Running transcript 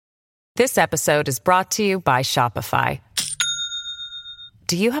This episode is brought to you by Shopify.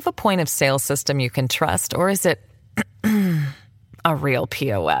 Do you have a point of sale system you can trust, or is it a real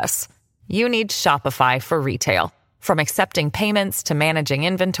POS? You need Shopify for retail. From accepting payments to managing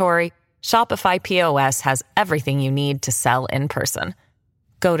inventory, Shopify POS has everything you need to sell in person.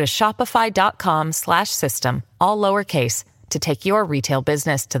 Go to shopify.com/system, all lowercase, to take your retail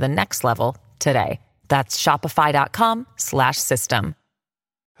business to the next level today. That's shopify.com/system.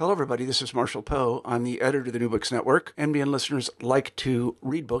 Hello, everybody. This is Marshall Poe. I'm the editor of the New Books Network. NBN listeners like to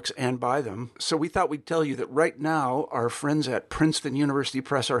read books and buy them. So we thought we'd tell you that right now, our friends at Princeton University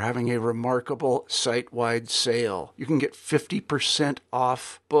Press are having a remarkable site-wide sale. You can get 50%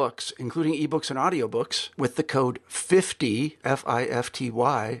 off books, including ebooks and audiobooks, with the code 50,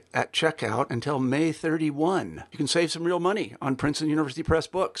 F-I-F-T-Y, at checkout until May 31. You can save some real money on Princeton University Press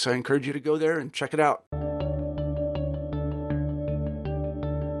books. I encourage you to go there and check it out.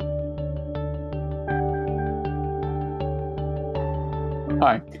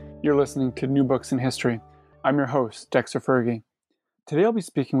 Hi, you're listening to New Books in History. I'm your host, Dexter Fergie. Today I'll be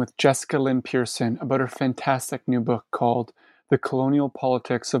speaking with Jessica Lynn Pearson about her fantastic new book called The Colonial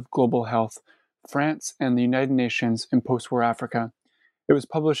Politics of Global Health, France and the United Nations in Post-War Africa. It was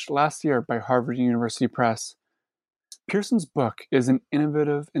published last year by Harvard University Press. Pearson's book is an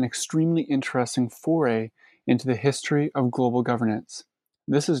innovative and extremely interesting foray into the history of global governance.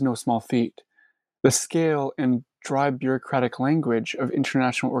 This is no small feat. The scale and dry bureaucratic language of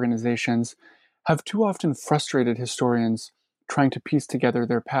international organizations have too often frustrated historians trying to piece together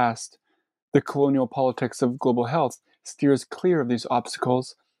their past. The Colonial Politics of Global Health steers clear of these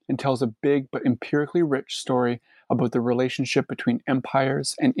obstacles and tells a big but empirically rich story about the relationship between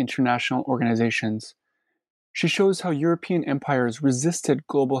empires and international organizations. She shows how European empires resisted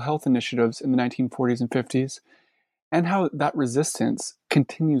global health initiatives in the 1940s and 50s, and how that resistance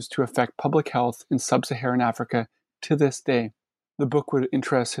continues to affect public health in sub-Saharan Africa to this day. The book would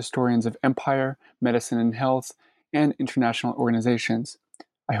interest historians of empire, medicine and health, and international organizations.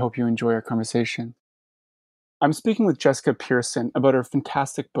 I hope you enjoy our conversation. I'm speaking with Jessica Pearson about her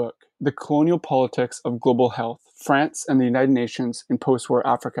fantastic book, The Colonial Politics of Global Health, France and the United Nations in Post-War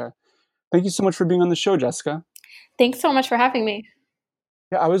Africa. Thank you so much for being on the show, Jessica. Thanks so much for having me.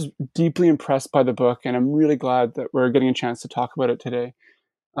 Yeah, I was deeply impressed by the book, and I'm really glad that we're getting a chance to talk about it today.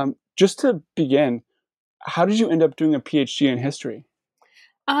 Just to begin, how did you end up doing a PhD in history?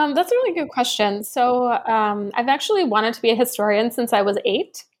 That's a really good question. So I've actually wanted to be a historian since I was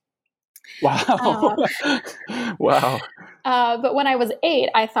 8. Wow. Wow. But when I was 8,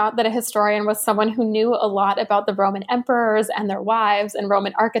 I thought that a historian was someone who knew a lot about the Roman emperors and their wives and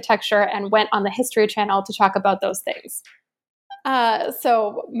Roman architecture and went on the History Channel to talk about those things.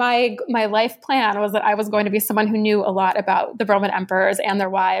 So my life plan was that I was going to be someone who knew a lot about the Roman emperors and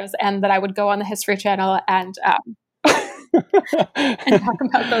their wives, and that I would go on the History Channel and and talk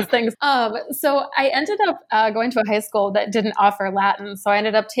about those things. So I ended up going to a high school that didn't offer Latin, so I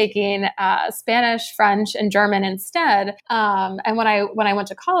ended up taking Spanish, French, and German instead. And when I went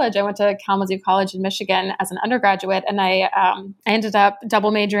to college, I went to Kalamazoo College in Michigan as an undergraduate, and I ended up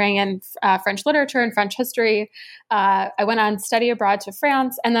double majoring in French literature and French history. I went on study abroad to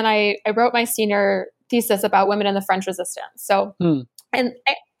France, and then I wrote my senior thesis about women in the French Resistance. So. And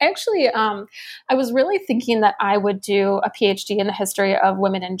actually, I was really thinking that I would do a PhD in the history of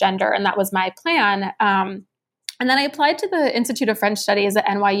women and gender, and that was my plan. And then I applied to the Institute of French Studies at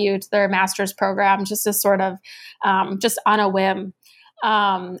NYU to their master's program, just as sort of just on a whim.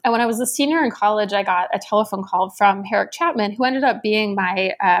 And when I was a senior in college, I got a telephone call from Herrick Chapman, who ended up being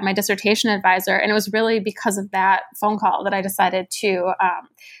my dissertation advisor. And it was really because of that phone call that I decided to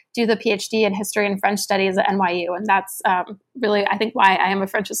do the PhD in history and French studies at NYU. And that's really, I think, why I am a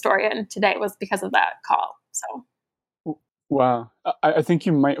French historian today, was because of that call. So. Wow. I think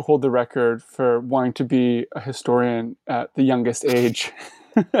you might hold the record for wanting to be a historian at the youngest age.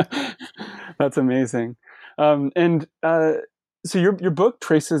 That's amazing. So your book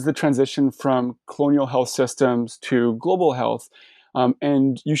traces the transition from colonial health systems to global health.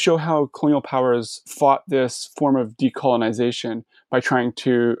 And you show how colonial powers fought this form of decolonization by trying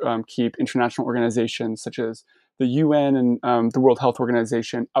to keep international organizations such as the UN and the World Health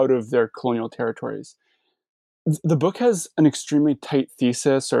Organization out of their colonial territories. The book has an extremely tight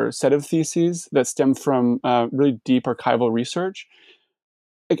thesis or set of theses that stem from really deep archival research.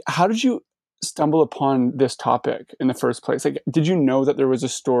 How did you stumble upon this topic in the first place? Did you know that there was a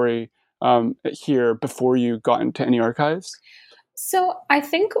story here before you got into any archives? So I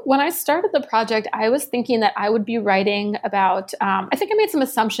think when I started the project, I was thinking that I would be writing about, I think I made some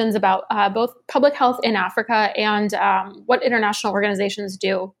assumptions about both public health in Africa and what international organizations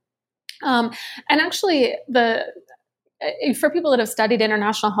do. And actually, for people that have studied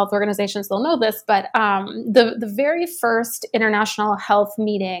international health organizations, they'll know this, but the very first international health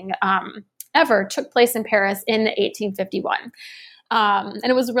meeting ever took place in Paris in 1851. And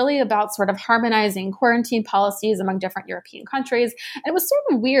it was really about sort of harmonizing quarantine policies among different European countries. And it was sort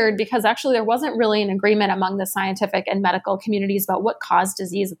of weird because actually there wasn't really an agreement among the scientific and medical communities about what caused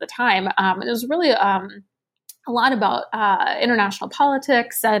disease at the time. And it was really a lot about international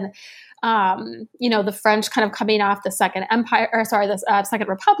politics and the French kind of coming off the Second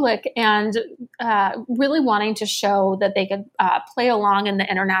Republic and really wanting to show that they could play along in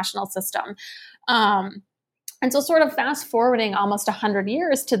the international system. And so sort of fast forwarding almost 100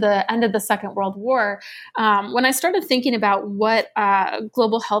 years to the end of the Second World War, when I started thinking about what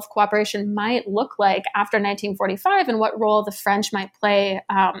global health cooperation might look like after 1945 and what role the French might play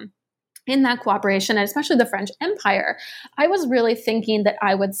in that cooperation, and especially the French Empire, I was really thinking that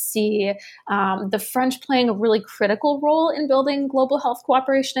I would see the French playing a really critical role in building global health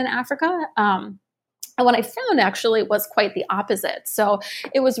cooperation in Africa. And what I found actually was quite the opposite. So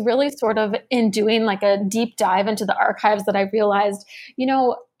it was really sort of in doing like a deep dive into the archives that I realized,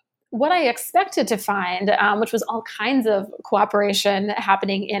 what I expected to find, which was all kinds of cooperation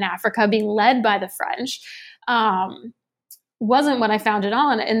happening in Africa being led by the French, wasn't what I found at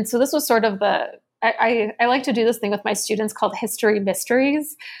all. And so this was sort of I like to do this thing with my students called history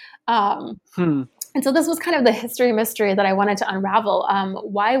mysteries. And so this was kind of the history mystery that I wanted to unravel.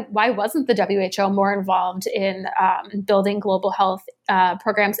 Why wasn't the WHO more involved in building global health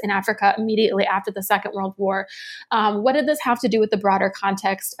programs in Africa immediately after the Second World War? What did this have to do with the broader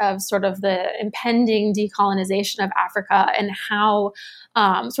context of sort of the impending decolonization of Africa, and how,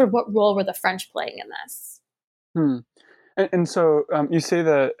 sort of what role were the French playing in this? And so you say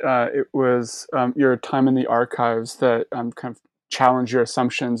that it was your time in the archives that kind of challenged your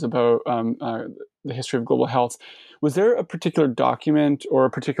assumptions about the history of global health. Was there a particular document or a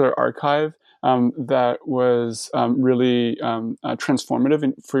particular archive that was really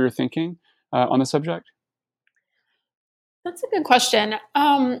transformative for your thinking on the subject? That's a good question.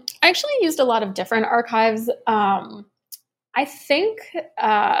 I actually used a lot of different archives. I think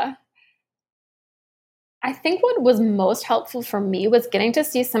what was most helpful for me was getting to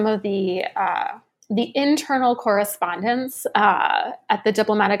see some of the internal correspondence at the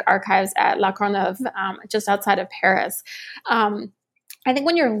diplomatic archives at La Courneuve, just outside of Paris. I think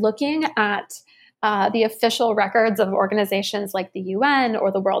when you're looking at the official records of organizations like the UN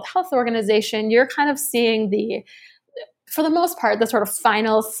or the World Health Organization, you're kind of seeing for the most part, the sort of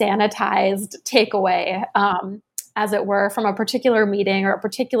final sanitized takeaway, as it were, from a particular meeting or a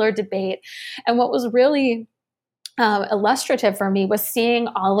particular debate. And what was really illustrative for me was seeing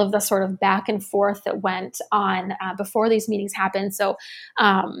all of the sort of back and forth that went on before these meetings happened. So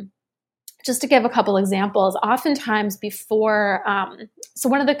just to give a couple examples, oftentimes before, so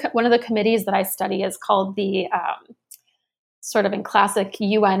one of the committees that I study is called the sort of in classic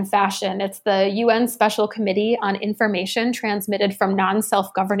UN fashion, it's the UN Special Committee on Information Transmitted from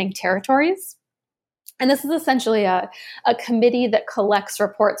Non-Self-Governing Territories. And this is essentially a committee that collects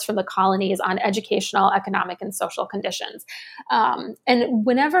reports from the colonies on educational, economic, and social conditions. And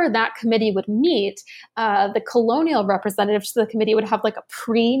whenever that committee would meet, the colonial representatives of the committee would have like a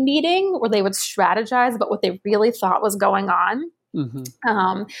pre-meeting where they would strategize about what they really thought was going on.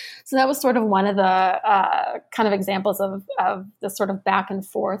 Mm-hmm. So that was sort of one of the kind of examples of the sort of back and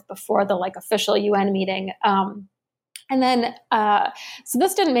forth before the like official UN meeting. And then, so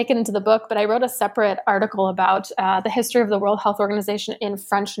this didn't make it into the book, but I wrote a separate article about the history of the World Health Organization in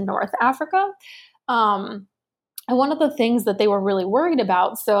French North Africa. And one of the things that they were really worried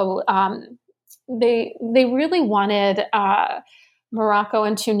about, so they really wanted Morocco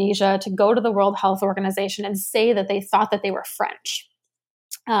and Tunisia to go to the World Health Organization and say that they thought that they were French.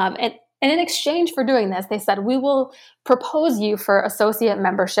 And in exchange for doing this, they said, we will propose you for associate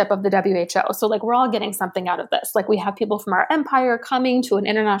membership of the WHO. So like, we're all getting something out of this. Like, we have people from our empire coming to an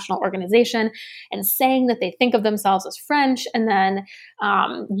international organization and saying that they think of themselves as French. And then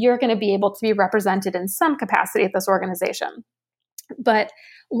you're going to be able to be represented in some capacity at this organization. But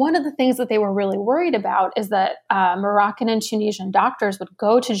one of the things that they were really worried about is that Moroccan and Tunisian doctors would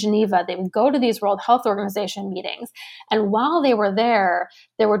go to Geneva, they would go to these World Health Organization meetings, and while they were there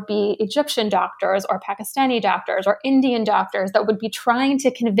would be Egyptian doctors or Pakistani doctors or Indian doctors that would be trying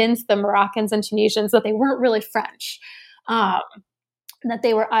to convince the Moroccans and Tunisians that they weren't really French. That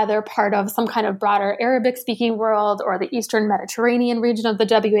they were either part of some kind of broader Arabic-speaking world or the Eastern Mediterranean region of the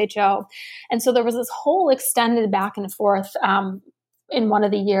WHO. And so there was this whole extended back and forth in one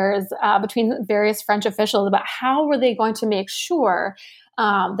of the years between various French officials about how were they going to make sure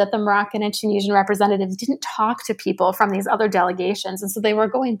that the Moroccan and Tunisian representatives didn't talk to people from these other delegations. And so they were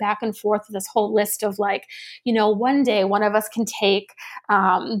going back and forth with this whole list of like, one day one of us can take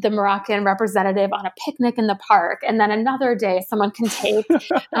the Moroccan representative on a picnic in the park. And then another day someone can take,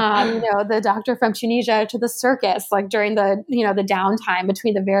 the doctor from Tunisia to the circus, like during the downtime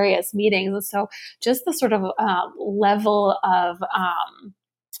between the various meetings. And so just the sort of level of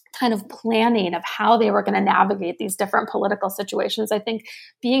kind of planning of how they were going to navigate these different political situations. I think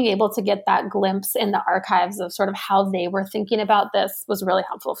being able to get that glimpse in the archives of sort of how they were thinking about this was really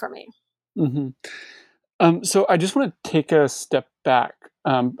helpful for me. Mm-hmm. So I just want to take a step back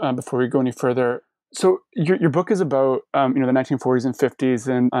before we go any further. So your book is about the 1940s and 50s,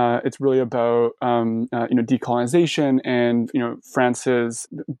 and it's really about decolonization and France's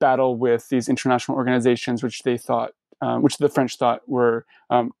battle with these international organizations, which they thought, which the French thought were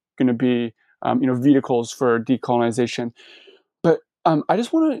going to be vehicles for decolonization. But I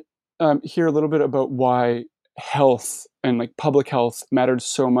just want to hear a little bit about why health and like public health mattered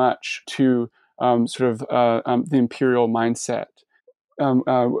so much to the imperial mindset.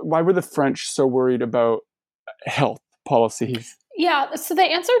 Why were the French so worried about health policies? Yeah, so the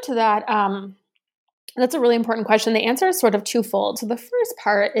answer to that, that's a really important question. The answer is sort of twofold. So the first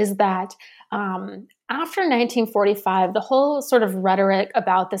part is that after 1945, the whole sort of rhetoric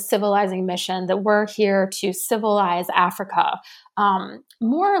about the civilizing mission that we're here to civilize Africa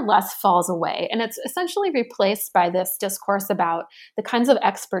more or less falls away. And it's essentially replaced by this discourse about the kinds of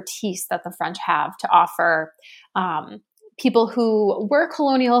expertise that the French have to offer people who were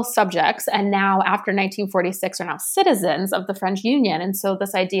colonial subjects and now after 1946 are now citizens of the French Union. And so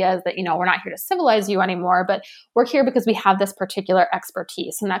this idea is that, we're not here to civilize you anymore, but we're here because we have this particular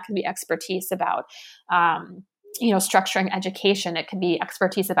expertise. And that could be expertise about, structuring education. It could be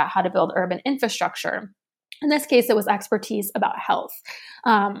expertise about how to build urban infrastructure. In this case, it was expertise about health.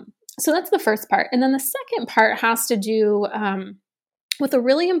 So that's the first part. And then the second part has to do with a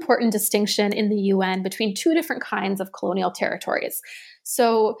really important distinction in the UN between two different kinds of colonial territories.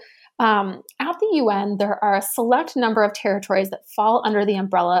 So at the UN, there are a select number of territories that fall under the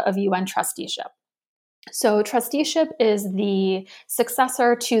umbrella of UN trusteeship. So trusteeship is the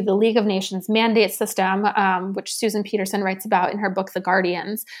successor to the League of Nations mandate system, which Susan Peterson writes about in her book, The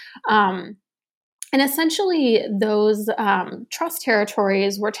Guardians. And essentially, those trust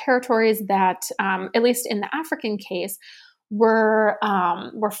territories were territories that, at least in the African case, were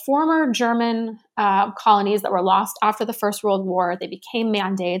former German colonies that were lost after the First World War. They became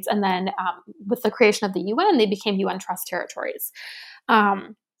mandates, and then with the creation of the UN, they became UN trust territories.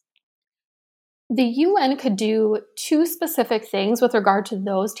 The UN could do two specific things with regard to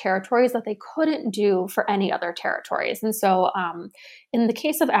those territories that they couldn't do for any other territories. And so in the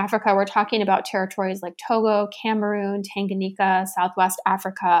case of Africa, we're talking about territories like Togo, Cameroon, Tanganyika, Southwest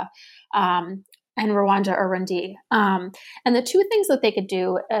Africa, and Rwanda or Urundi. And the two things that they could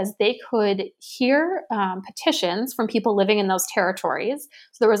do is they could hear petitions from people living in those territories.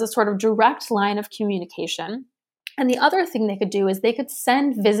 So there was a sort of direct line of communication. And the other thing they could do is they could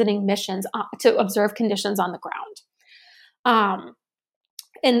send visiting missions to observe conditions on the ground.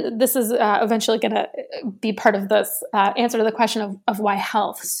 And this is eventually going to be part of this answer to the question of why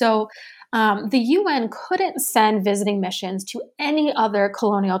health. So the UN couldn't send visiting missions to any other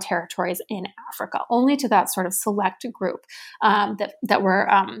colonial territories in Africa, only to that sort of select group that were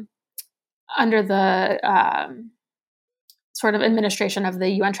under the sort of administration of the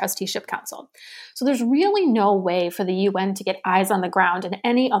UN Trusteeship Council. So there's really no way for the UN to get eyes on the ground in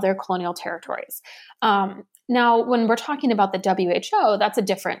any other colonial territories. Now, when we're talking about the WHO, that's a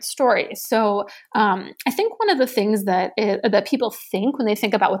different story. So I think one of the things that people think when they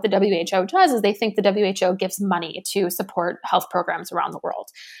think about what the WHO does is they think the WHO gives money to support health programs around the world.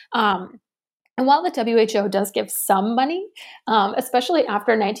 And while the WHO does give some money, especially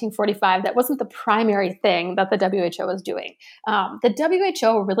after 1945, that wasn't the primary thing that the WHO was doing. The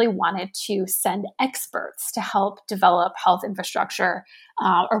WHO really wanted to send experts to help develop health infrastructure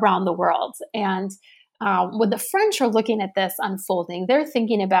around the world. And when the French are looking at this unfolding, they're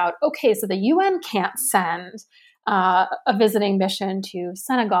thinking about, okay, so the UN can't send a visiting mission to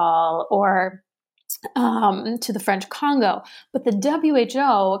Senegal or to the French Congo, but the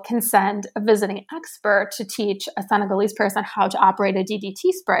WHO can send a visiting expert to teach a Senegalese person how to operate a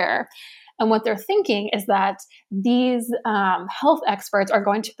DDT sprayer. And what they're thinking is that these health experts are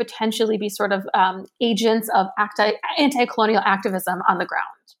going to potentially be sort of agents of anti-colonial activism on the ground.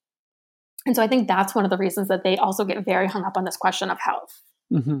 And so I think that's one of the reasons that they also get very hung up on this question of health.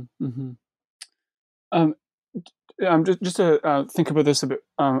 Mm-hmm, mm-hmm. just to think about this a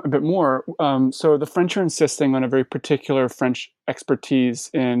bit more. So the French are insisting on a very particular French expertise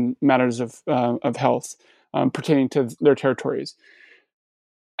in matters of health pertaining to their territories.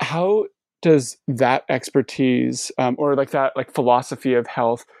 How does that expertise or that philosophy of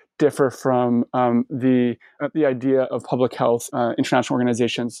health differ from the idea of public health international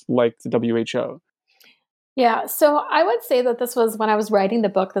organizations like the WHO? Yeah, so I would say that this was when I was writing the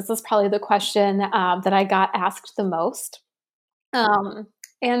book. This is probably the question that I got asked the most.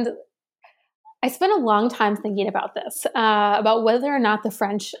 And I spent a long time thinking about this, about whether or not the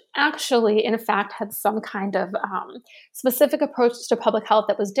French actually, in fact, had some kind of specific approach to public health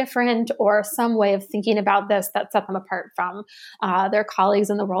that was different, or some way of thinking about this that set them apart from their colleagues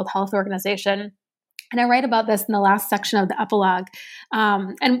in the World Health Organization. And I write about this in the last section of the epilogue.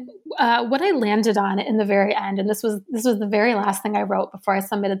 What I landed on in the very end, and this was the very last thing I wrote before I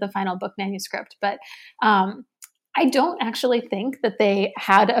submitted the final book manuscript, but I don't actually think that they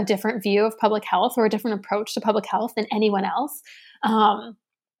had a different view of public health or a different approach to public health than anyone else. I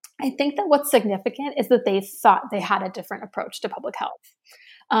think that what's significant is that they thought they had a different approach to public health.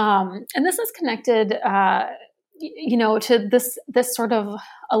 And this is connected, to this sort of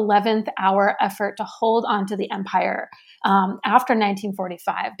 11th hour effort to hold on to the empire after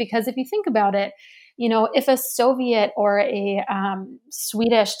 1945. Because if you think about it, if a Soviet or a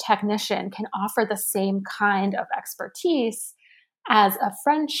Swedish technician can offer the same kind of expertise as a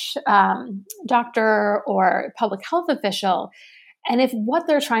French doctor or public health official, and if what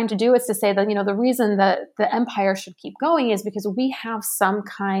they're trying to do is to say that, the reason that the empire should keep going is because we have some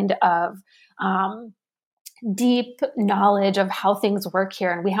kind of deep knowledge of how things work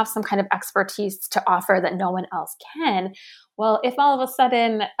here, and we have some kind of expertise to offer that no one else can. Well, if all of a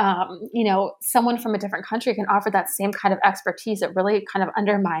sudden, someone from a different country can offer that same kind of expertise, it really kind of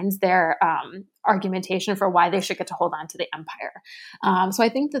undermines their argumentation for why they should get to hold on to the empire. So I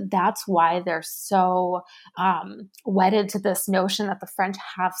think that that's why they're so wedded to this notion that the French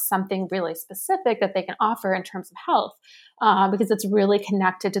have something really specific that they can offer in terms of health, because it's really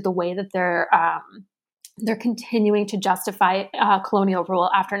connected to the way that they're continuing to justify colonial rule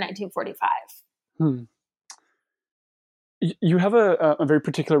after 1945. You have a very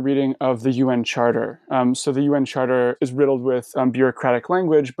particular reading of the UN Charter. So the UN Charter is riddled with bureaucratic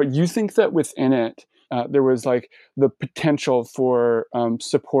language, but you think that within it, there was the potential for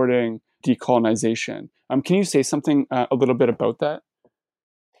supporting decolonization. Can you say something a little bit about that?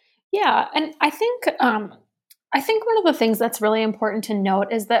 Yeah, and I think one of the things that's really important to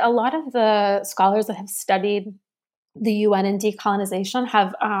note is that a lot of the scholars that have studied the UN and decolonization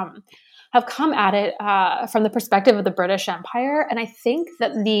have come at it from the perspective of the British Empire, and I think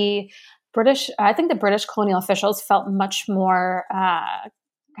that the British colonial officials felt much more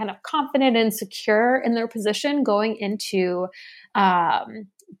kind of confident and secure in their position going into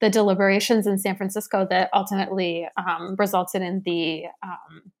the deliberations in San Francisco that ultimately resulted in the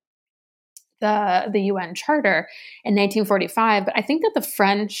UN Charter in 1945. But I think that the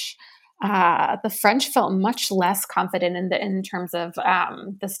French felt much less confident in terms of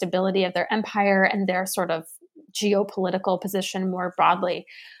the stability of their empire and their sort of geopolitical position more broadly.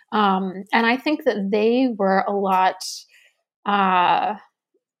 And I think that they were a lot. I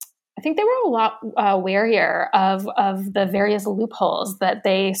think they were a lot warier of the various loopholes that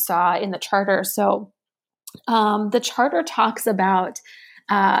they saw in the charter. So the charter talks about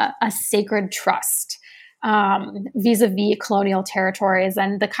a sacred trust vis-a-vis colonial territories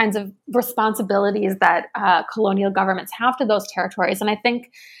and the kinds of responsibilities that colonial governments have to those territories. And I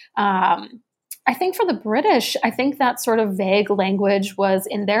think for the British, I think that sort of vague language was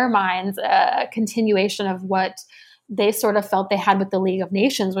in their minds a continuation of what they sort of felt they had with the League of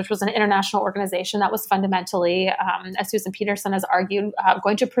Nations, which was an international organization that was fundamentally, as Susan Peterson has argued,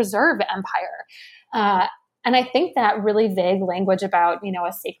 going to preserve empire. And I think that really vague language about,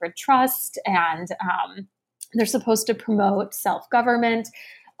 a sacred trust and they're supposed to promote self-government.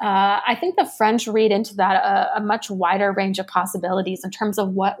 I think the French read into that a much wider range of possibilities in terms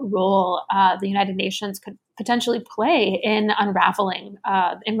of what role the United Nations could potentially play in unraveling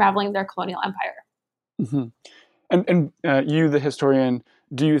their colonial empire. Mm-hmm. And you, the historian,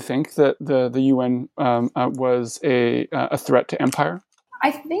 do you think that the UN was a threat to empire? I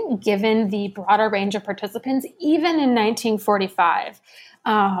think given the broader range of participants, even in 1945,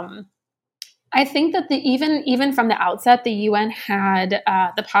 I think that even from the outset, the UN had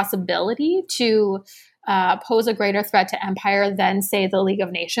the possibility to pose a greater threat to empire than, say, the League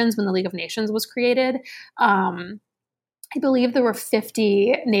of Nations when the League of Nations was created. I believe there were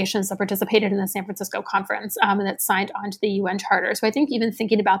 50 nations that participated in the San Francisco conference and that signed on to the UN Charter. So I think even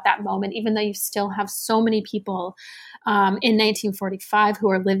thinking about that moment, even though you still have so many people in 1945 who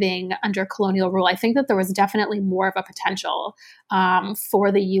are living under colonial rule, I think that there was definitely more of a potential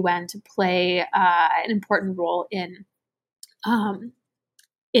for the UN to play an important role in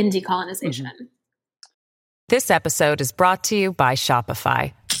decolonization. Mm-hmm. This episode is brought to you by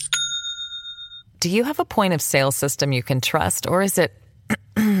Shopify. Do you have a point of sale system you can trust, or is it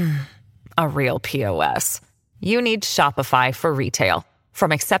a real POS? You need Shopify for retail.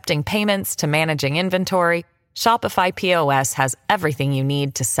 From accepting payments to managing inventory, Shopify POS has everything you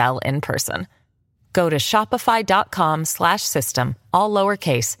need to sell in person. Go to shopify.com/system, all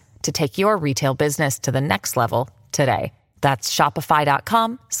lowercase, to take your retail business to the next level today. That's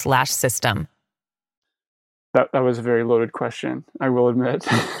shopify.com/system. That was a very loaded question, I will admit.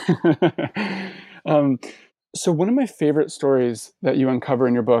 So one of my favorite stories that you uncover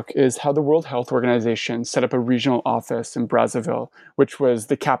in your book is how the World Health Organization set up a regional office in Brazzaville, which was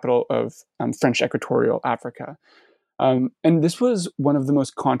the capital of French Equatorial Africa. And this was one of the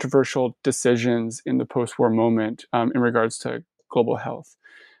most controversial decisions in the post-war moment in regards to global health.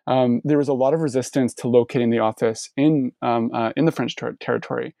 There was a lot of resistance to locating the office in the French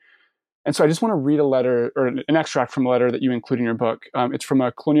territory. And so I just want to read a letter, or an extract from a letter that you include in your book. It's from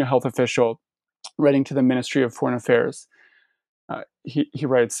a colonial health official writing to the Ministry of Foreign Affairs. He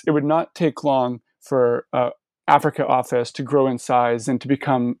writes, "It would not take long for Africa office to grow in size and to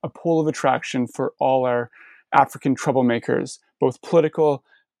become a pole of attraction for all our African troublemakers, both political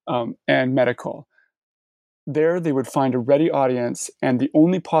and medical. There they would find a ready audience, and the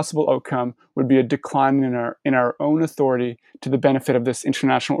only possible outcome would be a decline in our own authority to the benefit of this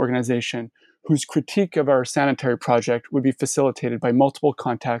international organization, whose critique of our sanitary project would be facilitated by multiple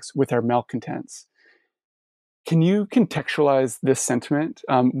contacts with our malcontents." Can you contextualize this sentiment?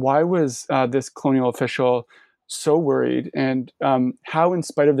 Why was this colonial official so worried, and how, in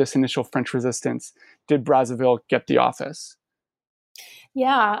spite of this initial French resistance, did Brazzaville get the office?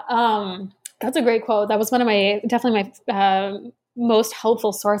 Yeah, that's a great quote. That was one of my most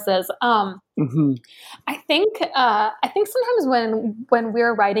helpful sources. Mm-hmm. I think sometimes when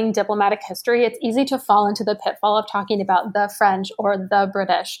we're writing diplomatic history, it's easy to fall into the pitfall of talking about the French or the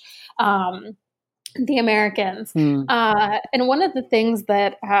British, the Americans. And one of the things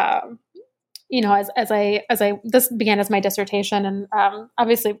that as I this began as my dissertation, and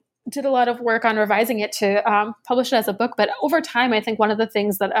obviously did a lot of work on revising it to publish it as a book. But over time, I think one of the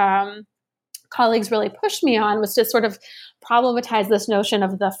things that colleagues really pushed me on was to sort of problematize this notion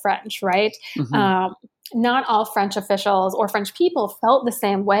of the French, right? Mm-hmm. Not all French officials or French people felt the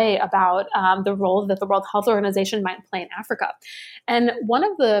same way about the role that the World Health Organization might play in Africa. And one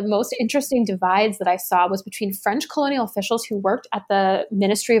of the most interesting divides that I saw was between French colonial officials who worked at the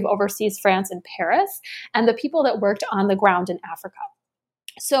Ministry of Overseas France in Paris and the people that worked on the ground in Africa.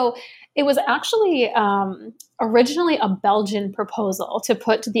 So it was actually originally a Belgian proposal to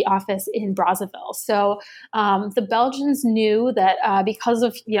put the office in Brazzaville. So the Belgians knew that because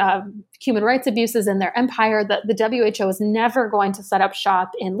of human rights abuses in their empire, that the WHO was never going to set up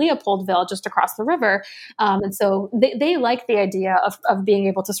shop in Leopoldville, just across the river. And so they liked the idea of being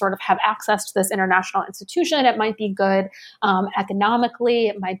able to sort of have access to this international institution. It might be good economically,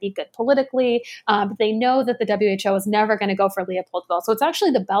 it might be good politically, but they know that the WHO is never going to go for Leopoldville. So it's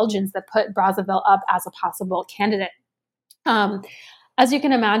actually the Belgians that put Brazzaville up as a possible candidate. As you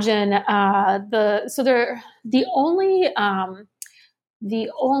can imagine, the only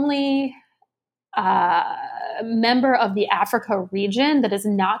member of the Africa region that is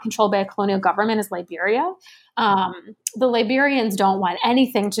not controlled by a colonial government is Liberia. The Liberians don't want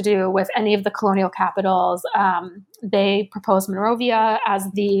anything to do with any of the colonial capitals. They propose Monrovia as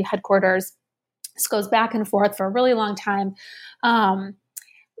the headquarters. This goes back and forth for a really long time.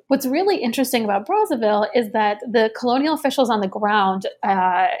 What's really interesting about Brazzaville is that the colonial officials on the ground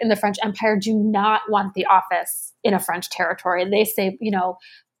in the French Empire do not want the office in a French territory. They say,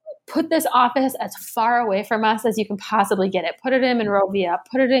 put this office as far away from us as you can possibly get it. Put it in Monrovia,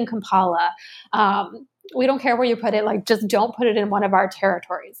 put it in Kampala. We don't care where you put it, just don't put it in one of our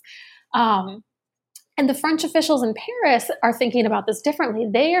territories. And the French officials in Paris are thinking about this differently.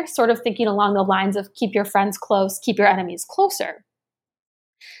 They are sort of thinking along the lines of keep your friends close, keep your enemies closer.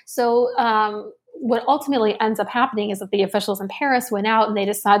 So what ultimately ends up happening is that the officials in Paris went out and they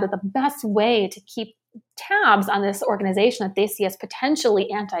decided that the best way to keep tabs on this organization that they see as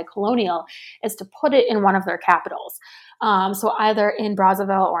potentially anti-colonial is to put it in one of their capitals. So either in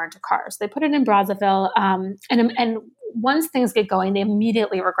Brazzaville or in Dakar. So they put it in Brazzaville. And once things get going, they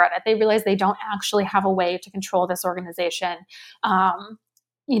immediately regret it. They realize they don't actually have a way to control this organization.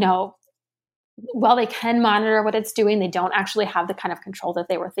 You know, while they can monitor what it's doing, they don't actually have the kind of control that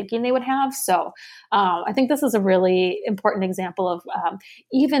they were thinking they would have. So I think this is a really important example of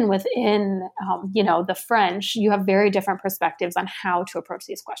even within, the French, you have very different perspectives on how to approach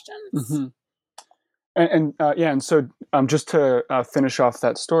these questions. Mm-hmm. And so just to finish off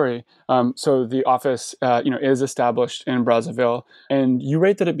that story, so the office, is established in Brazzaville, and you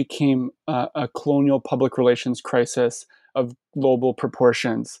write that it became a colonial public relations crisis of global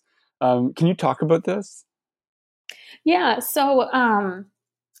proportions. Can you talk about this? Yeah. So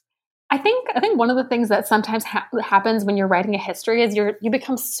I think one of the things that sometimes happens when you're writing a history is you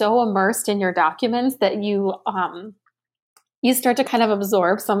become so immersed in your documents that you start to kind of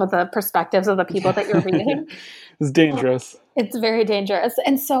absorb some of the perspectives of the people that you're reading. It's dangerous. It's very dangerous.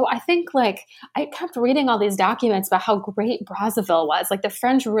 And so I think I kept reading all these documents about how great Brazzaville was. Like the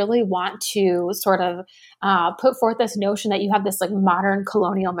French really want to sort of put forth this notion that you have this modern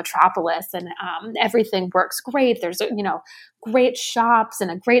colonial metropolis and everything works great. There's, great shops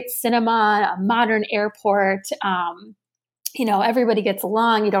and a great cinema, a modern airport. Everybody gets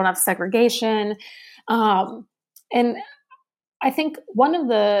along. You don't have segregation. And I think one of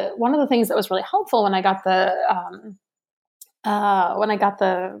the things that was really helpful when I got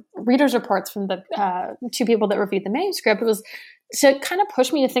the readers' reports from the two people that reviewed the manuscript was to kind of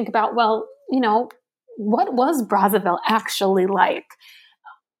push me to think about, well, what was Brazzaville actually like?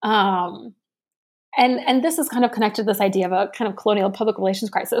 And this is kind of connected to this idea of a kind of colonial public relations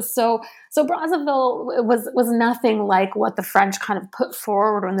crisis. So Brazzaville was nothing like what the French kind of put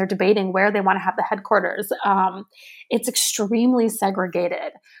forward when they're debating where they want to have the headquarters. It's extremely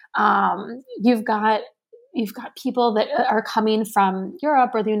segregated. You've got people that are coming from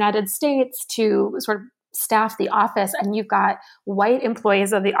Europe or the United States to sort of staff the office, and you've got white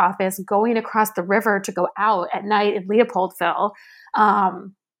employees of the office going across the river to go out at night in Leopoldville.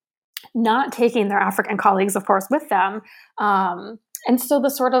 Not taking their African colleagues, of course, with them. And so the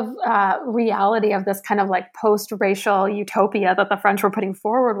sort of reality of this kind of post-racial utopia that the French were putting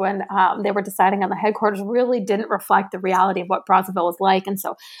forward when they were deciding on the headquarters really didn't reflect the reality of what Brazzaville was like. And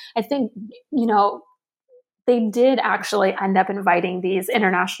so I think, they did actually end up inviting these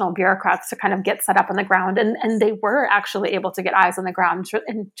international bureaucrats to kind of get set up on the ground. And they were actually able to get eyes on the ground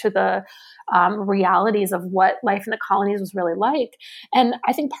into the realities of what life in the colonies was really like. And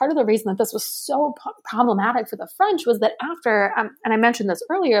I think part of the reason that this was so problematic for the French was that after, and I mentioned this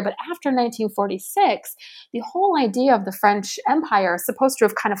earlier, but after 1946, the whole idea of the French Empire is supposed to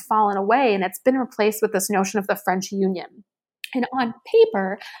have kind of fallen away, and it's been replaced with this notion of the French Union. And on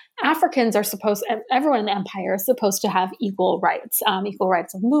paper, Africans are everyone in the empire is supposed to have equal rights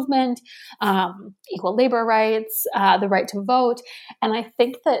of movement, equal labor rights, the right to vote. And I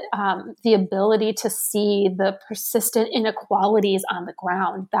think that the ability to see the persistent inequalities on the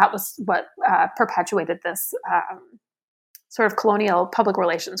ground, that was what perpetuated this sort of colonial public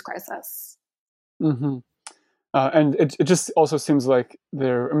relations crisis. Mm-hmm. And it just also seems like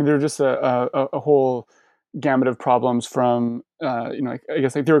there are just a whole gamut of problems from, I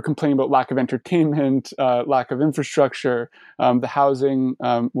guess they were complaining about lack of entertainment, lack of infrastructure. The housing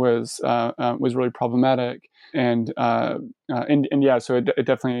was really problematic, and yeah, so it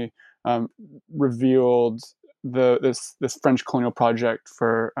definitely revealed this French colonial project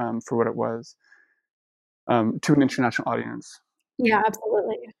for what it was to an international audience. Yeah,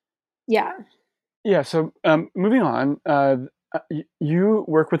 absolutely. Yeah. Yeah. So moving on. You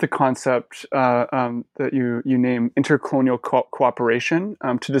work with the concept that you name intercolonial cooperation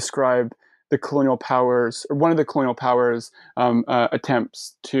to describe the colonial powers, or one of the colonial powers'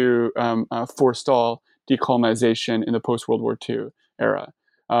 attempts to forestall decolonization in the post-World War II era.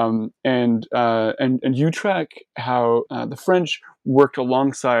 And you track how the French worked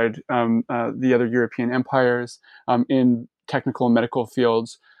alongside the other European empires in technical and medical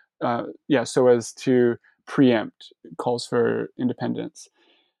fields, so as to preempt calls for independence.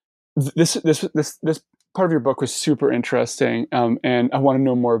 This part of your book was super interesting, and I want to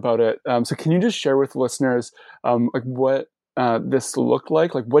know more about it. So can you just share with listeners what this looked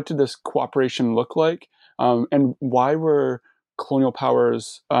like? Like, what did this cooperation look like? And why were colonial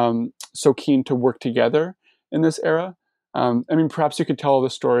powers so keen to work together in this era? Perhaps you could tell the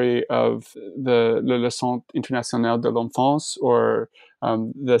story of le Centre International de l'Enfance, or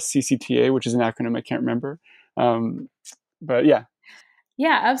the CCTA, which is an acronym I can't remember. But yeah.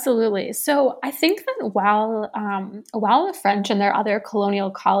 Yeah, absolutely. So I think that while the French and their other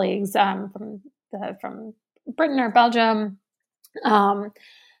colonial colleagues from Britain or Belgium,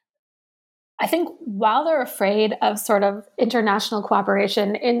 I think while they're afraid of sort of international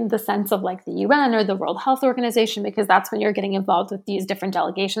cooperation in the sense of like the UN or the World Health Organization, because that's when you're getting involved with these different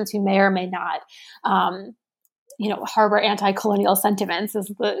delegations who may or may not harbor anti-colonial sentiments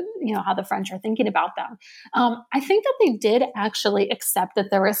is how the French are thinking about them. I think that they did actually accept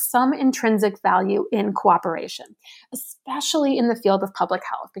that there is some intrinsic value in cooperation, especially in the field of public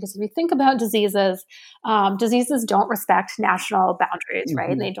health. Because if you think about diseases, diseases don't respect national boundaries,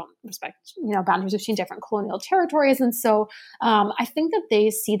 right? They don't respect, boundaries between different colonial territories. And so I think that they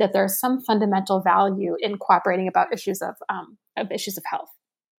see that there's some fundamental value in cooperating about issues of health.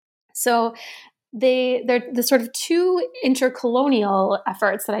 So they're the sort of two intercolonial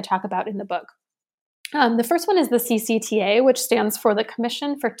efforts that I talk about in the book. The first one is the CCTA, which stands for the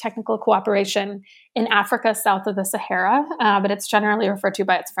Commission for Technical Cooperation in Africa South of the Sahara, but it's generally referred to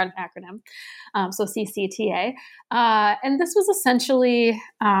by its French acronym, so CCTA. And this was essentially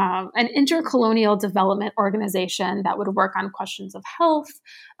an intercolonial development organization that would work on questions of health,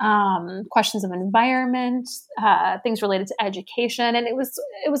 questions of environment, things related to education, and it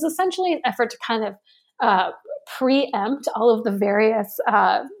was essentially an effort to kind of preempt all of the various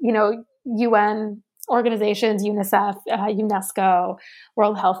UN organizations, UNICEF, UNESCO,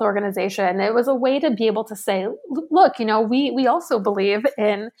 World Health Organization. It was a way to be able to say, look, we also believe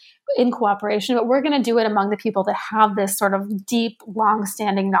in cooperation, but we're going to do it among the people that have this sort of deep,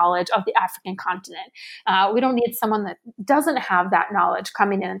 long-standing knowledge of the African continent. We don't need someone that doesn't have that knowledge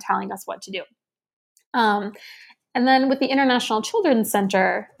coming in and telling us what to do. And then with the International Children's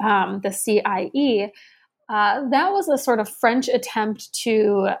Center, the CIE, that was a sort of French attempt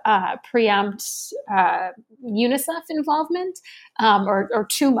to preempt UNICEF involvement or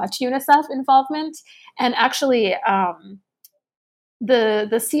too much UNICEF involvement. And actually,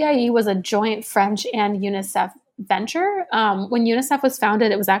 the CIE was a joint French and UNICEF venture. When UNICEF was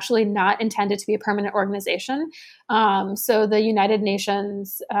founded, it was actually not intended to be a permanent organization. So the United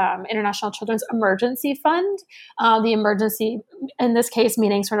Nations International Children's Emergency Fund, the emergency in this case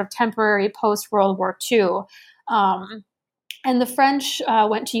meaning sort of temporary post-World War II, and the French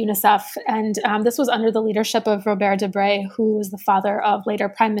went to UNICEF, and this was under the leadership of Robert Debré, who was the father of later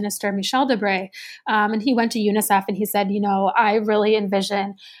Prime Minister Michel Debré. And he went to UNICEF and he said, I really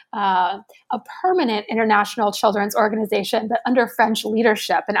envision a permanent international children's organization, but under French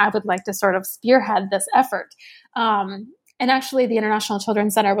leadership, and I would like to sort of spearhead this effort. And actually, the International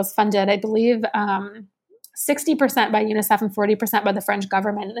Children's Center was funded, I believe, 60% by UNICEF and 40% by the French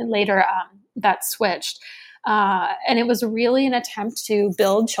government, and later that switched. And it was really an attempt to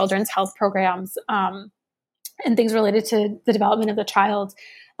build children's health programs and things related to the development of the child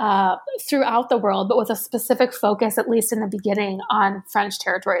throughout the world, but with a specific focus, at least in the beginning, on French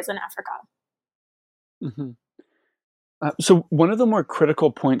territories in Africa. Mm-hmm. So one of the more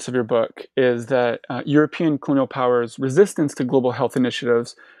critical points of your book is that European colonial powers' resistance to global health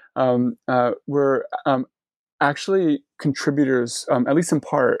initiatives were actually contributors, at least in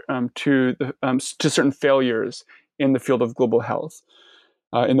part, to certain failures in the field of global health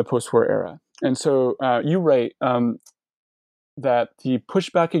in the post-war era. And so you write that the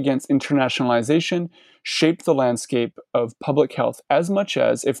pushback against internationalization shaped the landscape of public health as much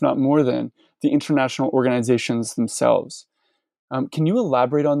as, if not more than, the international organizations themselves. Can you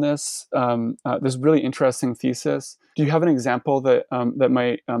elaborate on this really interesting thesis? Do you have an example that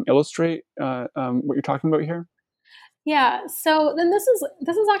might illustrate what you're talking about here? Yeah. So then this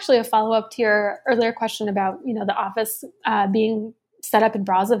is actually a follow-up to your earlier question about the office being set up in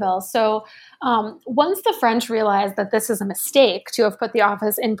Brazzaville. So once the French realized that this is a mistake to have put the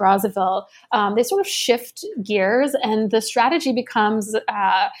office in Brazzaville, they sort of shift gears, and the strategy becomes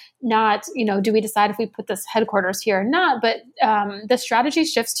not, do we decide if we put this headquarters here or not, but the strategy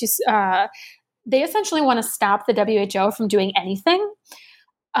shifts to they essentially want to stop the WHO from doing anything.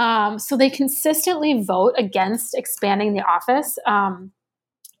 So they consistently vote against expanding the office,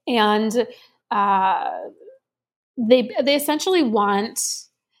 and they essentially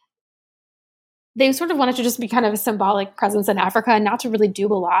they sort of wanted to just be kind of a symbolic presence in Africa and not to really do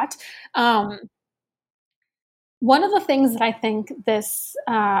a lot. One of the things that I think this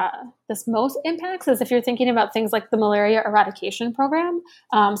most impacts is if you're thinking about things like the Malaria Eradication Program,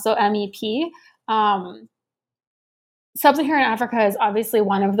 so MEP. Sub-Saharan Africa is obviously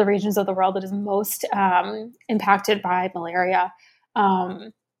one of the regions of the world that is most impacted by malaria.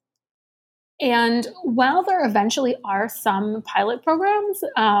 And while there eventually are some pilot programs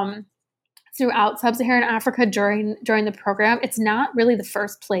throughout Sub-Saharan Africa during the program, it's not really the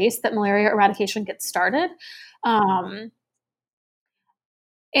first place that malaria eradication gets started.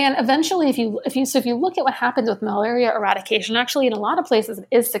 And eventually, if you look at what happens with malaria eradication, actually in a lot of places it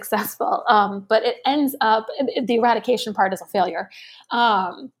is successful, but it ends up the eradication part is a failure.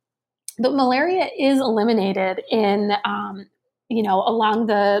 But malaria is eliminated in along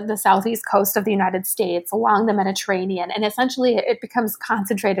the southeast coast of the United States, along the Mediterranean, and essentially it becomes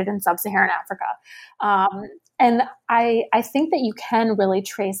concentrated in sub-Saharan Africa. And I think that you can really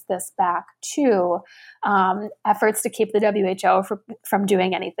trace this back to efforts to keep the WHO from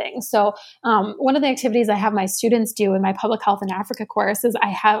doing anything. So one of the activities I have my students do in my public health in Africa course is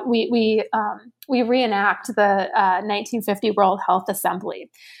we reenact the 1950 World Health Assembly.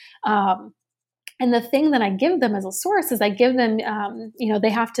 And the thing that I give them as a source is I give them, they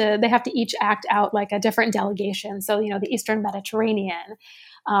have to each act out like a different delegation. So, the Eastern Mediterranean,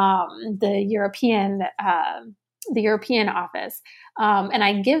 the European office. And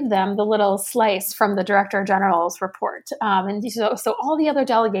I give them the little slice from the Director General's report. And so all the other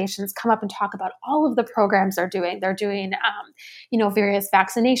delegations come up and talk about all of the programs they're doing. They're doing, various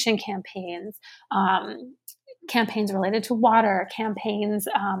vaccination campaigns, campaigns related to water, campaigns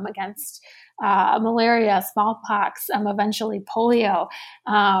against malaria, smallpox, eventually polio.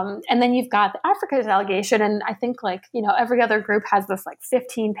 And then you've got the Africa delegation. And I think every other group has this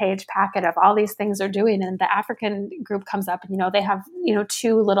 15-page packet of all these things they're doing. And the African group comes up and, they have,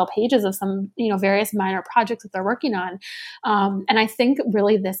 2 little pages of some, various minor projects that they're working on. And I think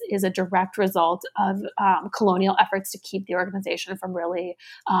really this is a direct result of colonial efforts to keep the organization from really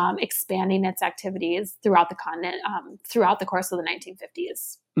expanding its activities throughout the continent throughout the course of the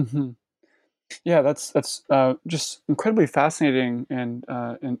 1950s. Mm-hmm. Yeah, that's just incredibly fascinating and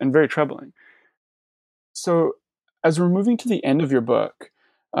very troubling. So, as we're moving to the end of your book,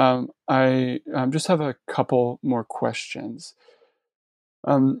 I just have a couple more questions.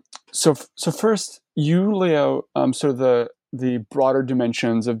 So first, you lay out sort of the broader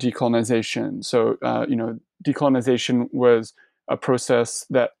dimensions of decolonization. So, decolonization was a process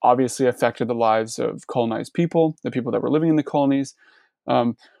that obviously affected the lives of colonized people, the people that were living in the colonies.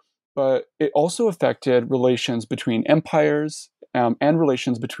 But it also affected relations between empires and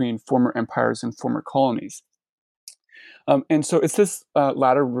relations between former empires and former colonies. And so it's this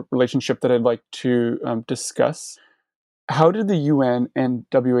latter relationship that I'd like to discuss. How did the UN and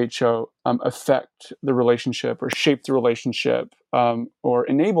WHO affect the relationship or shape the relationship or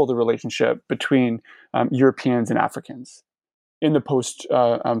enable the relationship between Europeans and Africans in the post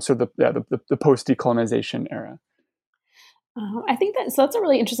the post decolonization era? I think that's a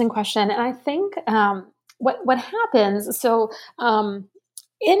really interesting question, and I think what happens. So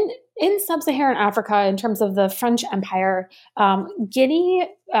in sub-Saharan Africa, in terms of the French Empire, Guinea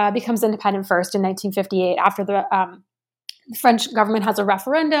becomes independent first in 1958 after the French government has a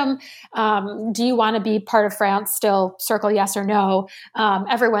referendum. Do you want to be part of France still? Circle yes or no.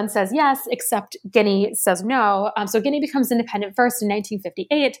 Everyone says yes, except Guinea says no. So Guinea becomes independent first in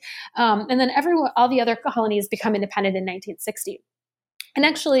 1958. And then all the other colonies become independent in 1960. And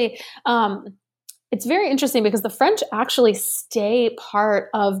actually, it's very interesting because the French actually stay part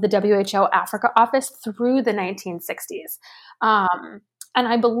of the WHO Africa office through the 1960s. And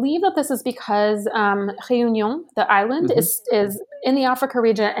I believe that this is because Réunion, the island, is in the Africa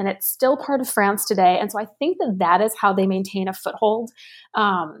region, and it's still part of France today. And so I think that is how they maintain a foothold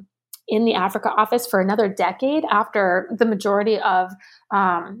in the Africa office for another decade after the majority of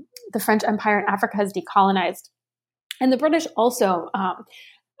the French Empire in Africa has decolonized. And the British also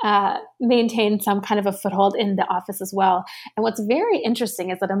maintain some kind of a foothold in the office as well. And what's very interesting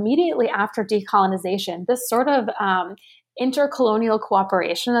is that immediately after decolonization, this sort of intercolonial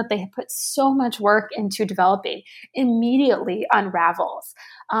cooperation that they have put so much work into developing immediately unravels.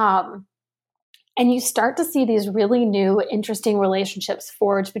 And you start to see these really new, interesting relationships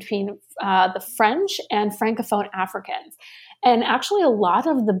forged between the French and Francophone Africans. And actually, a lot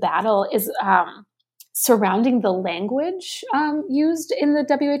of the battle is surrounding the language used in the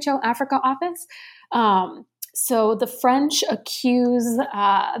WHO Africa office. So the French accuse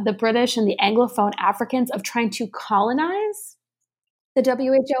the British and the Anglophone Africans of trying to colonize the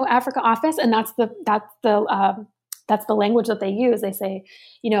WHO Africa office, and that's the language that they use. They say,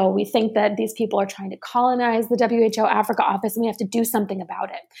 we think that these people are trying to colonize the WHO Africa office, and we have to do something about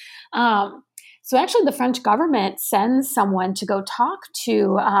it. So actually, the French government sends someone to go talk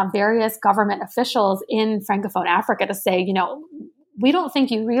to various government officials in Francophone Africa to say, we don't think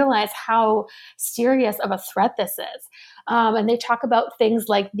you realize how serious of a threat this is. And they talk about things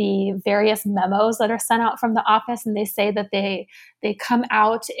like the various memos that are sent out from the office, and they say that they come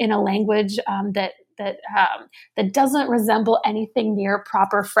out in a language that doesn't resemble anything near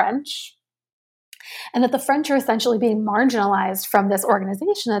proper French. and that the French are essentially being marginalized from this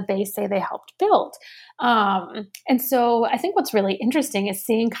organization that they say they helped build. And so I think what's really interesting is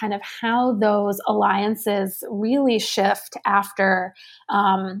seeing kind of how those alliances really shift after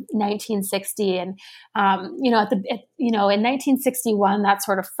 1960. And in 1961, that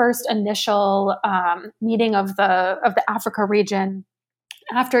sort of first initial meeting of the Africa region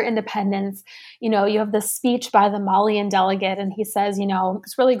after independence, you have this speech by the Malian delegate, and he says,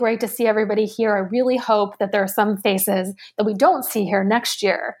 it's really great to see everybody here. I really hope that there are some faces that we don't see here next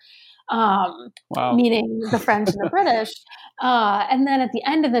year. Wow. Meaning the French and the British. And then at the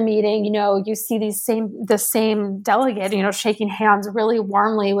end of the meeting, you see the same delegate, shaking hands really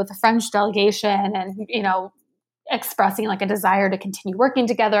warmly with the French delegation and, expressing like a desire to continue working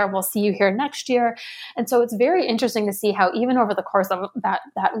together. We'll see you here next year. And so it's very interesting to see how even over the course of that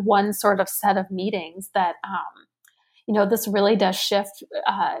one sort of set of meetings that, this really does shift,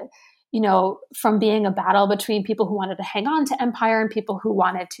 from being a battle between people who wanted to hang on to empire and people who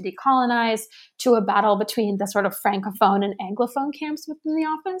wanted to decolonize to a battle between the sort of Francophone and Anglophone camps within the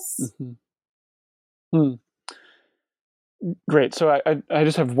office. Great. So I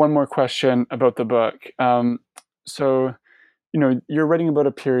just have one more question about the book. So, you're writing about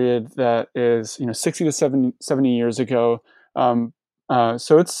a period that is, 60 to 70 years ago.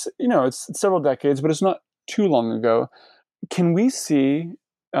 So it's several decades, but it's not too long ago. Can we see,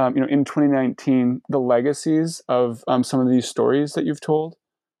 in 2019, the legacies of some of these stories that you've told?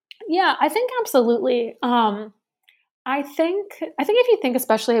 Yeah, I think absolutely. I think if you think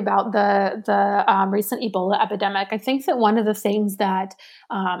especially about the recent Ebola epidemic, I think that one of the things that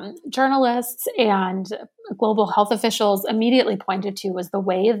journalists and global health officials immediately pointed to was the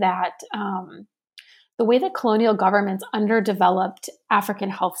way that colonial governments underdeveloped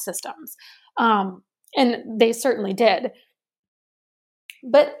African health systems, and they certainly did.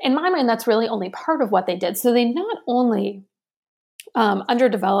 But in my mind, that's really only part of what they did. So they not only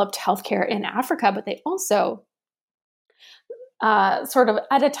underdeveloped healthcare in Africa, but they also sort of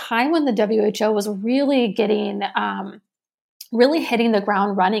at a time when the WHO was really really hitting the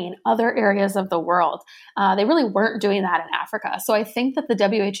ground running in other areas of the world. They really weren't doing that in Africa. So I think that the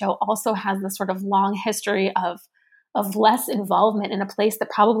WHO also has this sort of long history of less involvement in a place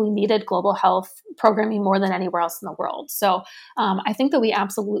that probably needed global health programming more than anywhere else in the world. So I think that we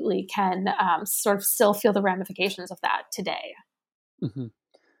absolutely can sort of still feel the ramifications of that today. Mm-hmm.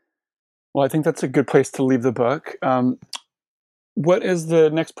 Well, I think that's a good place to leave the book. What is the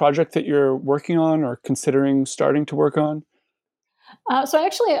next project that you're working on or considering starting to work on? So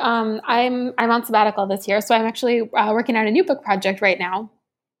actually, I'm on sabbatical this year. So I'm actually working on a new book project right now.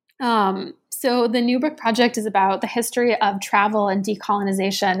 So the new book project is about the history of travel and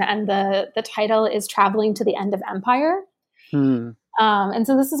decolonization, and the title is Traveling to the End of Empire. And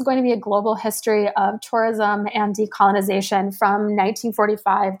so this is going to be a global history of tourism and decolonization from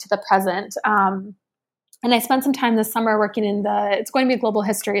 1945 to the present. And I spent some time this summer working it's going to be a global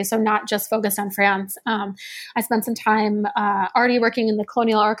history, so not just focused on France. I spent some time already working in the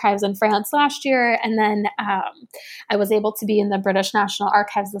colonial archives in France last year, and then I was able to be in the British National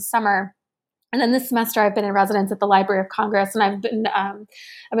Archives this summer. And then this semester, I've been in residence at the Library of Congress, and I've been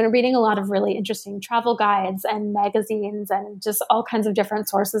reading a lot of really interesting travel guides and magazines and just all kinds of different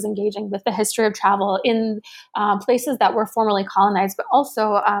sources engaging with the history of travel in places that were formerly colonized, but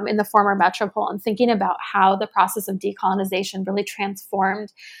also in the former metropole, and thinking about how the process of decolonization really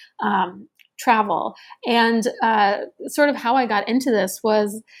transformed travel. And sort of how I got into this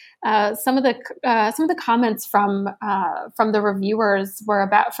was some of the comments from the reviewers for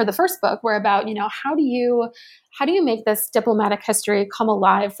the first book were about, how do you make this diplomatic history come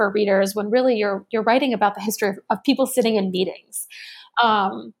alive for readers when really you're writing about the history of people sitting in meetings.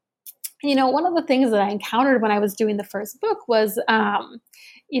 One of the things that I encountered when I was doing the first book was,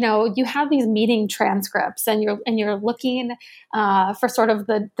 you have these meeting transcripts, and you're looking for sort of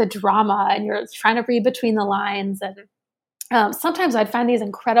the drama, and you're trying to read between the lines. And sometimes I'd find these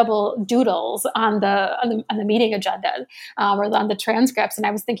incredible doodles on the meeting agenda or on the transcripts, and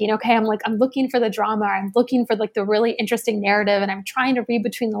I was thinking, okay, I'm looking for the drama, I'm looking for like the really interesting narrative, and I'm trying to read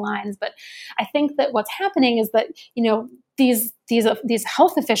between the lines. But I think that what's happening is that these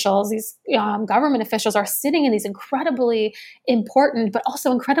health officials, these government officials, are sitting in these incredibly important but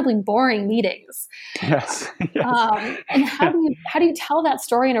also incredibly boring meetings. Yes. And how do you tell that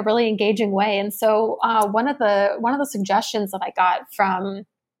story in a really engaging way? And so one of the suggestions that I got from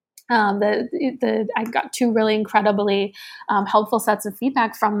I got two really incredibly helpful sets of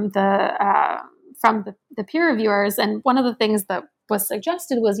feedback from the peer reviewers, and one of the things that was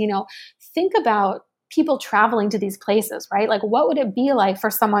suggested was, think about people traveling to these places, right? Like, what would it be like for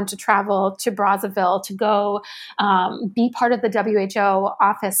someone to travel to Brazzaville to go be part of the WHO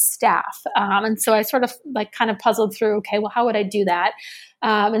office staff? And so I sort of like kind of puzzled through, okay, well, how would I do that?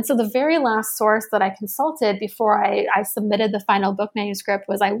 And so the very last source that I consulted before I submitted the final book manuscript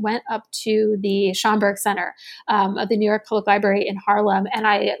was I went up to the Schomburg Center of the New York Public Library in Harlem, and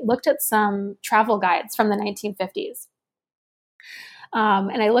I looked at some travel guides from the 1950s.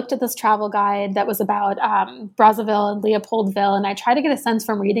 And I looked at this travel guide that was about Brazzaville and Leopoldville, and I tried to get a sense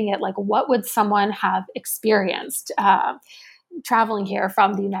from reading it, like, what would someone have experienced traveling here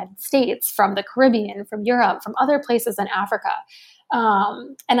from the United States, from the Caribbean, from Europe, from other places in Africa.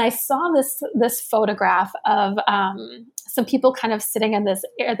 And I saw this photograph of some people kind of sitting in this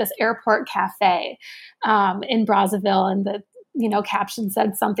airport cafe in Brazzaville, and the caption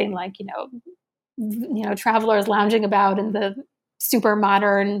said something like travelers lounging about in the super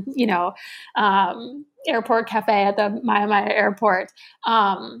modern airport cafe at the Maya airport.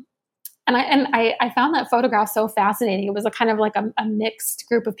 And I found that photograph so fascinating. It was a kind of like a mixed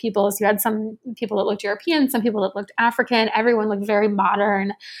group of people. So you had some people that looked European, some people that looked African. Everyone looked very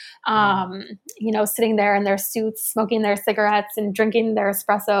modern, sitting there in their suits, smoking their cigarettes and drinking their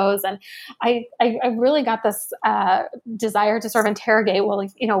espressos. And I really got this desire to sort of interrogate, well,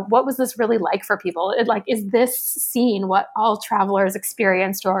 what was this really like for people? Is this scene what all travelers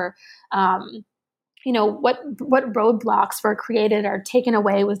experienced, or what roadblocks were created or taken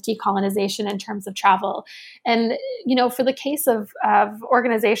away with decolonization in terms of travel? And, for the case of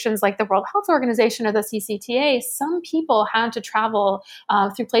organizations like the World Health Organization or the CCTA, some people had to travel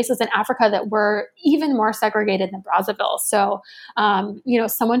through places in Africa that were even more segregated than Brazzaville. So,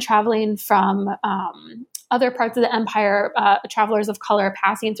 someone traveling from other parts of the empire, travelers of color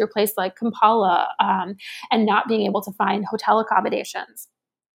passing through places like Kampala and not being able to find hotel accommodations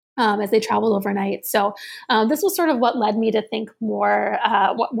as they traveled overnight. So this was sort of what led me to think more,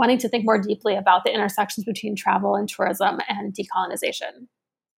 wanting to think more deeply about the intersections between travel and tourism and decolonization.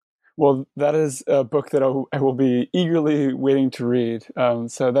 Well, that is a book that I will be eagerly waiting to read.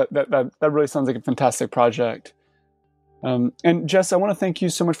 So that really sounds like a fantastic project. And Jess, I want to thank you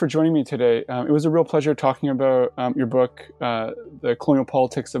so much for joining me today. It was a real pleasure talking about your book, The Colonial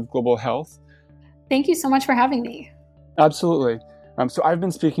Politics of Global Health. Thank you so much for having me. Absolutely. So I've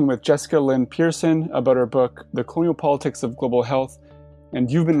been speaking with Jessica Lynn Pearson about her book, The Colonial Politics of Global Health,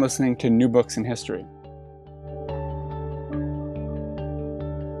 and you've been listening to New Books in History.